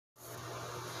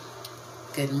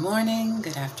Good morning,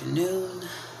 good afternoon,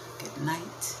 good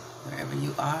night, wherever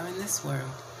you are in this world.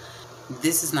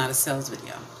 This is not a sales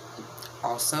video.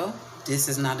 Also, this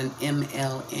is not an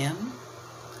MLM,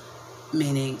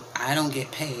 meaning I don't get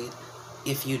paid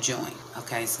if you join.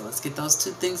 Okay, so let's get those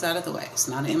two things out of the way. It's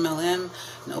not an MLM,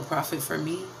 no profit for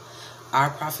me. Our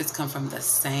profits come from the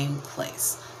same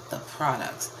place, the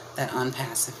products that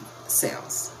Unpassive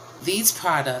sells. These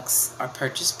products are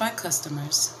purchased by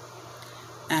customers,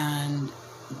 and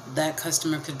that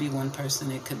customer could be one person,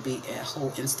 it could be a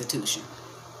whole institution.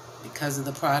 Because of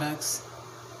the products,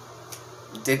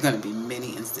 there are going to be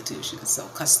many institutions, so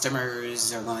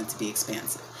customers are going to be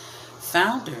expansive.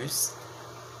 Founders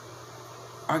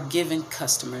are given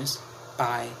customers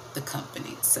by the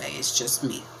company. Say it's just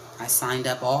me. I signed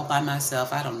up all by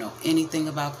myself. I don't know anything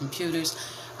about computers.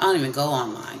 I don't even go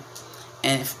online.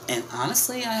 And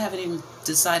honestly, I haven't even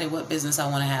decided what business I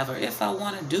want to have or if I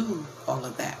want to do all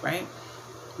of that, right?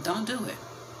 Don't do it.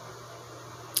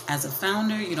 As a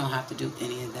founder, you don't have to do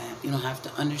any of that. You don't have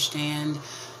to understand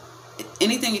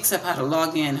anything except how to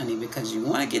log in, honey, because you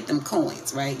want to get them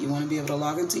coins, right? You want to be able to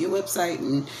log into your website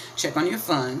and check on your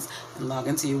funds and log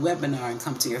into your webinar and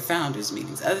come to your founders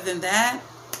meetings. Other than that,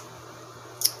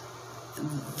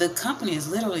 the company is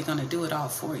literally going to do it all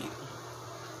for you.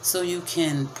 So you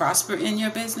can prosper in your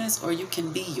business or you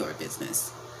can be your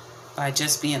business by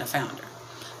just being a founder.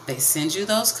 They send you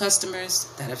those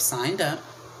customers that have signed up.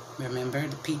 Remember,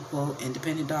 the people,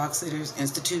 independent dog sitters,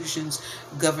 institutions,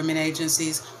 government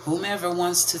agencies, whomever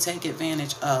wants to take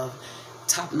advantage of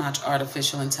top-notch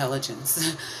artificial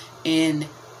intelligence in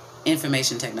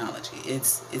information technology.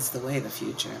 It's the way of the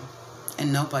future,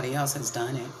 and nobody else has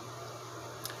done it.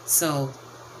 So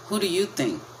who do you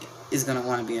think is going to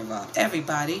want to be involved?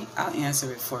 Everybody. I'll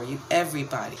answer it for you.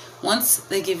 Everybody. Once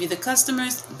they give you the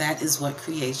customers, that is what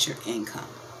creates your income.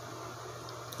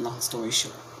 Long story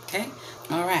short. Okay?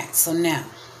 All right. So now,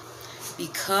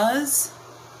 because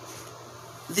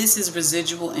this is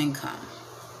residual income,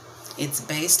 it's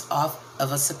based off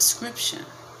of a subscription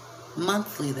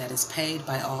monthly that is paid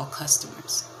by all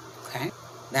customers. Okay?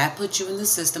 That puts you in the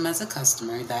system as a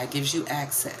customer. That gives you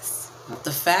access.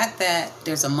 The fact that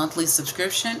there's a monthly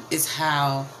subscription is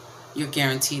how you're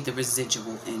guaranteed the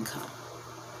residual income.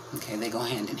 Okay, they go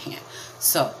hand in hand.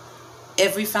 So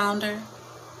every founder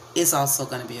is also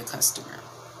going to be a customer.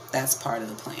 That's part of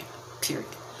the plan, period.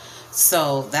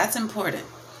 So that's important.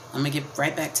 I'm going to get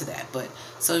right back to that. But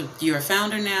so you're a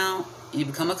founder now. You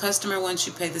become a customer once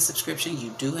you pay the subscription.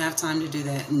 You do have time to do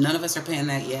that. None of us are paying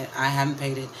that yet. I haven't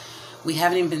paid it. We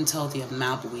haven't even been told the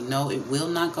amount, but we know it will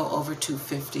not go over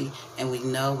 $250, and we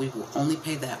know we will only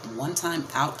pay that one time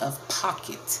out of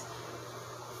pocket.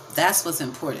 That's what's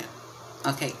important.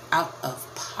 Okay, out of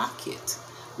pocket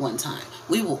one time.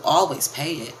 We will always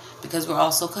pay it because we're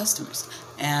also customers,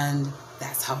 and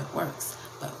that's how it works.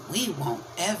 But we won't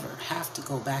ever have to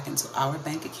go back into our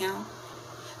bank account.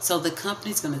 So the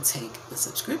company's going to take the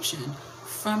subscription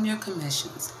from your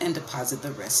commissions and deposit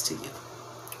the rest to you,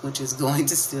 which is going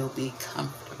to still be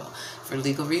comfortable. For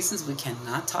legal reasons, we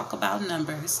cannot talk about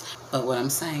numbers, but what I'm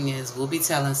saying is we'll be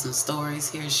telling some stories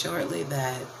here shortly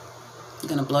that are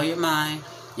going to blow your mind.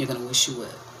 You're going to wish you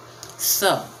would.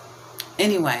 So,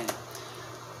 anyway,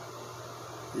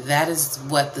 that is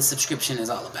what the subscription is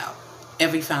all about.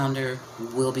 Every founder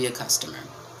will be a customer.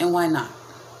 And why not?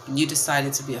 You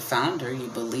decided to be a founder. You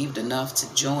believed enough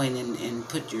to join and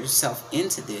put yourself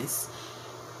into this,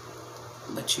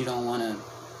 but you don't want to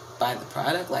buy the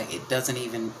product. Like, it doesn't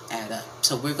even add up.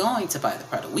 So we're going to buy the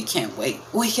product. We can't wait.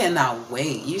 We cannot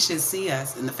wait. You should see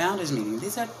us in the founders meeting.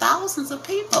 These are thousands of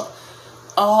people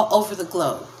all over the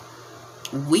globe.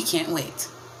 We can't wait.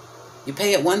 You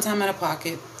pay it one time out of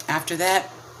pocket. After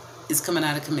that, it's coming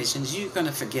out of commissions. You're going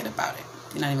to forget about it.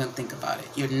 You're not even going to think about it.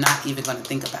 You're not even going to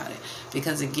think about it.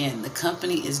 Because again, the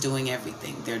company is doing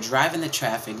everything. They're driving the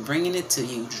traffic, bringing it to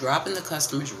you, dropping the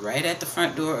customers right at the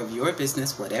front door of your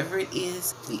business, whatever it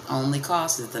is. The only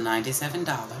cost is the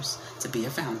 $97 to be a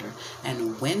founder.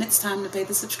 And when it's time to pay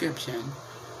the subscription,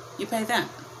 you pay that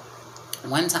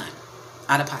one time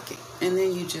out of pocket. And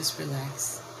then you just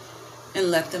relax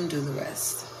and let them do the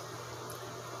rest.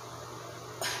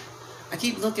 I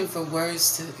keep looking for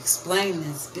words to explain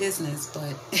this business,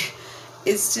 but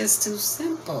it's just too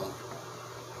simple.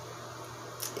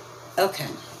 Okay,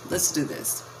 let's do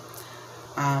this.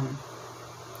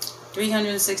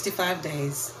 365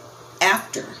 days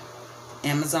after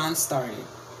Amazon started,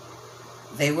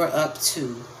 they were up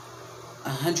to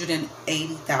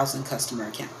 180,000 customer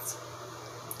accounts.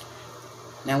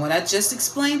 Now, what I just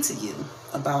explained to you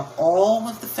about all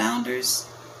of the founders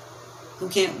who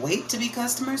can't wait to be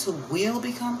customers, who will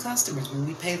become customers when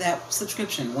we pay that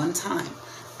subscription one time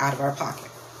out of our pocket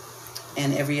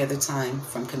and every other time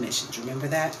from commissions. Remember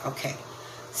that? Okay.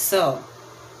 So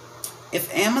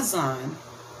if Amazon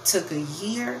took a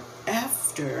year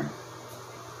after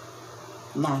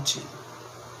launching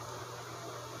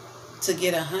to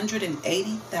get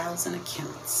 180,000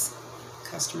 accounts,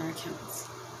 customer accounts,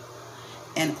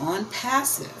 and on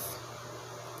passive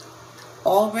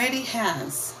already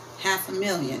has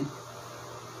 500,000,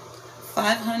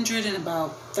 500 and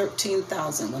about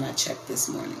 13,000 when I checked this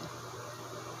morning.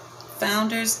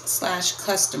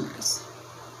 Founders/customers.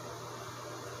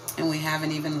 And we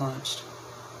haven't even launched.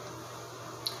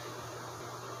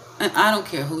 And I don't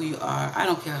care who you are. I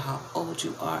don't care how old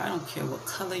you are. I don't care what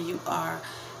color you are.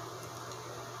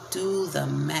 Do the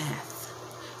math.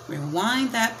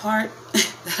 Rewind that part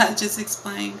that I just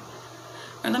explained.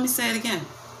 Or let me say it again,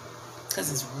 because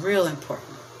it's real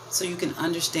important, so you can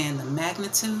understand the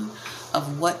magnitude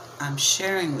of what I'm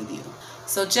sharing with you.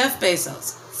 So Jeff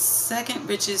Bezos, second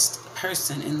richest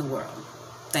person in the world,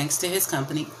 thanks to his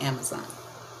company, Amazon.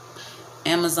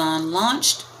 Amazon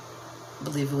launched, I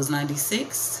believe it was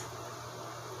 96,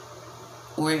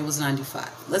 or it was 95.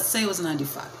 Let's say it was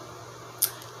 95.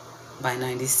 By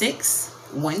 96,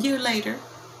 1 year later,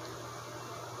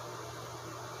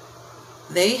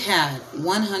 they had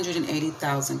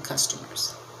 180,000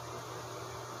 customers,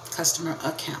 customer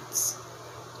accounts,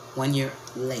 1 year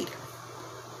later.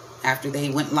 After they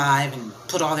went live and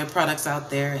put all their products out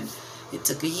there, and it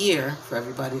took a year for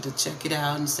everybody to check it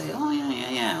out and say, oh,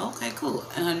 yeah, okay, cool.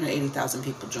 180,000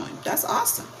 people joined. That's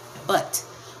awesome. But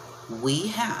we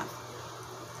have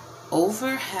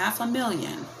over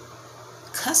 500,000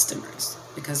 customers,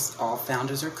 because all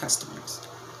founders are customers,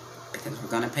 because we're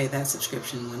going to pay that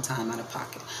subscription one time out of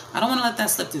pocket. I don't want to let that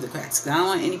slip through the cracks, because I don't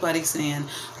want anybody saying,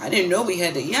 I didn't know we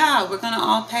had to. Yeah, we're going to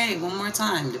all pay one more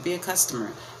time to be a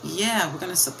customer. Yeah, we're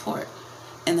going to support.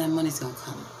 And that money's going to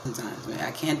come sometimes.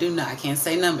 I can't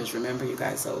say numbers, remember, you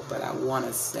guys, but I want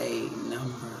to say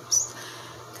numbers,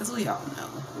 because we all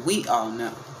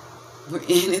know. We're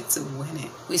in it to win it.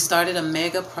 We started a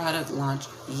mega product launch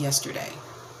yesterday,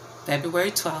 February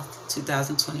 12th,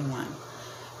 2021,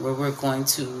 where we're going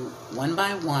to, one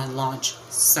by one, launch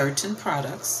certain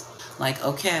products, like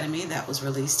Academy, that was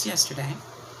released yesterday.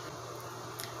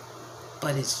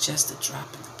 But it's just a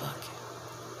drop in the bucket.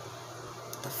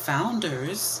 The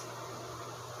founders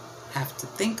have to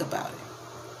think about it.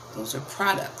 Those are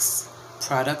products.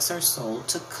 Products are sold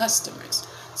to customers.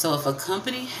 So if a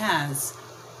company has,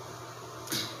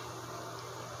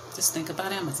 just think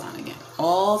about Amazon again.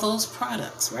 All those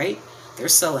products, right? They're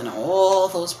selling all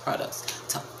those products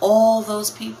to all those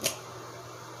people.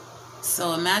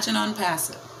 So imagine on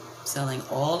passive, selling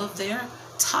all of their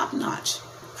top-notch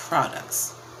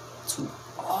products to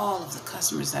all of the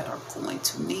customers that are going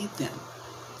to need them,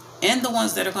 and the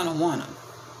ones that are going to want them.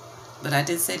 But I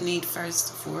did say need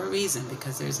first for a reason,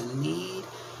 because there's a need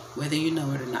whether you know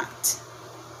it or not.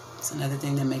 It's another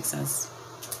thing that makes us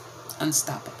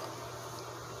unstoppable.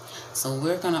 So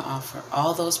we're going to offer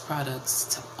all those products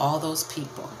to all those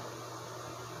people,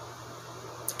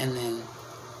 and then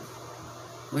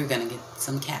we're going to get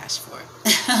some cash for it.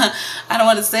 I don't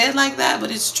want to say it like that, but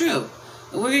it's true.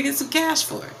 We're going to get some cash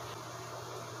for it.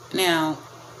 Now,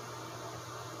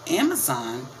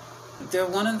 Amazon, they're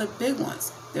one of the big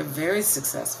ones. They're very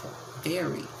successful,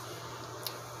 very.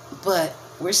 But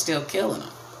we're still killing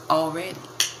them already,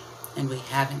 and we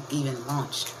haven't even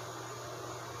launched.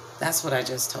 That's what I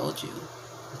just told you,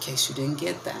 in case you didn't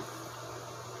get that.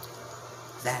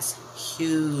 That's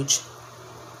huge.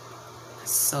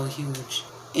 That's so huge.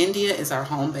 India is our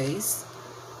home base,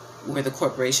 where the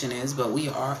corporation is, but we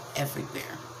are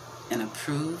everywhere and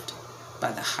approved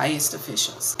by the highest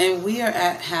officials. And we are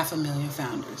at 500,000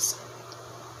 founders,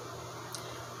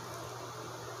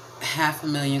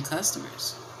 500,000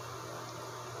 customers,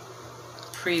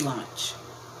 pre-launch.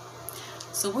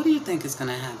 So what do you think is going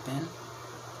to happen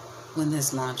when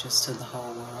this launches to the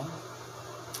whole world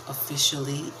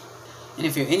officially? And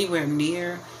if you're anywhere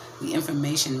near the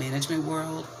information management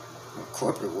world, or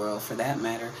corporate world for that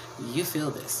matter, you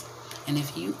feel this. And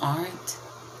if you aren't,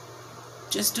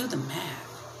 just do the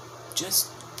math. Just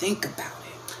think about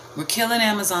it. We're killing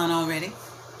Amazon already,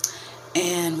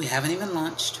 and we haven't even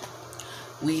launched.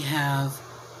 We have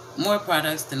more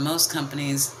products than most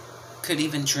companies could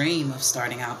even dream of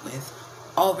starting out with,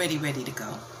 already ready to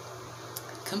go.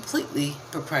 Completely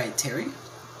proprietary.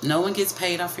 No one gets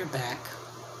paid off your back.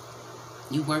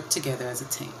 You work together as a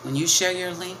team. When you share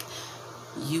your link,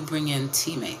 you bring in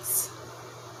teammates.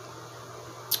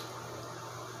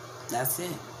 That's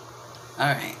it.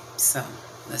 All right, so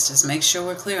Let's just make sure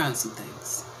we're clear on some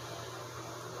things.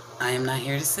 I am not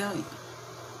here to sell you.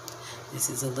 This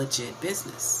is a legit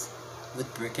business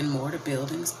with brick and mortar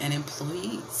buildings and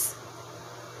employees.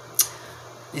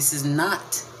 This is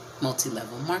not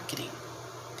multi-level marketing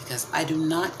because I do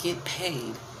not get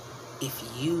paid if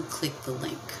you click the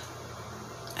link.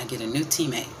 I get a new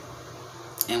teammate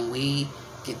and we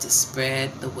get to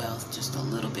spread the wealth just a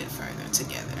little bit further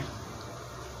together.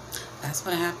 That's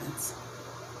what happens.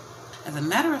 As a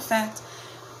matter of fact,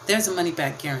 there's a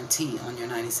money-back guarantee on your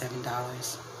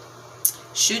 $97.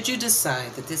 Should you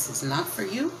decide that this is not for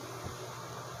you,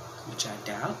 which I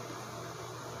doubt,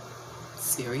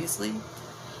 seriously,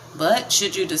 but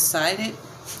should you decide it,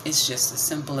 it's just as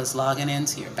simple as logging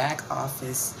into your back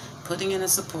office, putting in a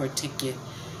support ticket,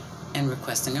 and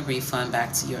requesting a refund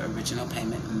back to your original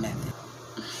payment method.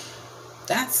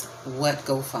 That's what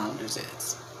GoFounders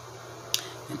is.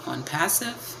 And on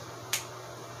passive,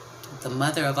 the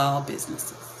mother of all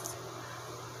businesses.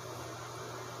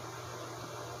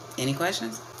 Any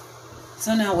questions?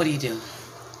 So now what do?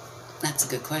 That's a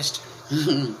good question.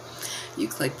 You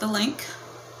click the link.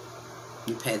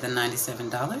 You pay the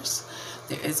 $97.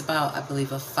 There is about, I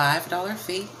believe, a $5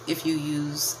 fee if you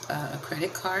use a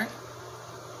credit card.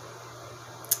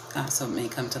 So it may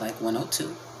come to like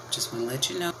 $102. Just want to let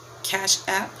you know. Cash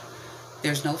App,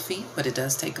 there's no fee, but it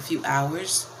does take a few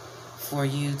hours for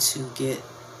you to get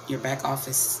your back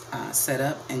office set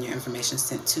up and your information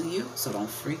sent to you. So don't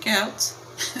freak out.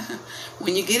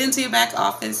 When you get into your back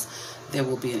office, there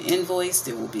will be an invoice.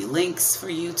 There will be links for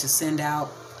you to send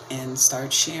out and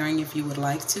start sharing if you would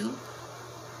like to.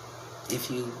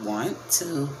 If you want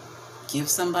to give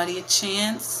somebody a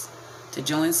chance to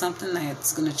join something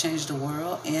that's going to change the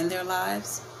world and their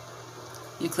lives,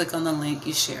 you click on the link,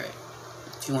 you share it.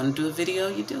 If you want to do a video,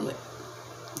 you do it.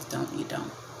 If you don't, you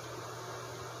don't.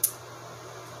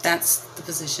 That's the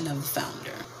position of the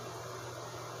founder.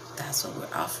 That's what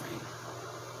we're offering.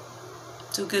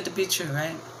 Too good to be true,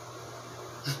 right?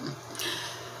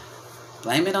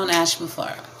 Blame it on Ash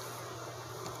Mufara.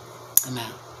 I'm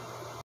out.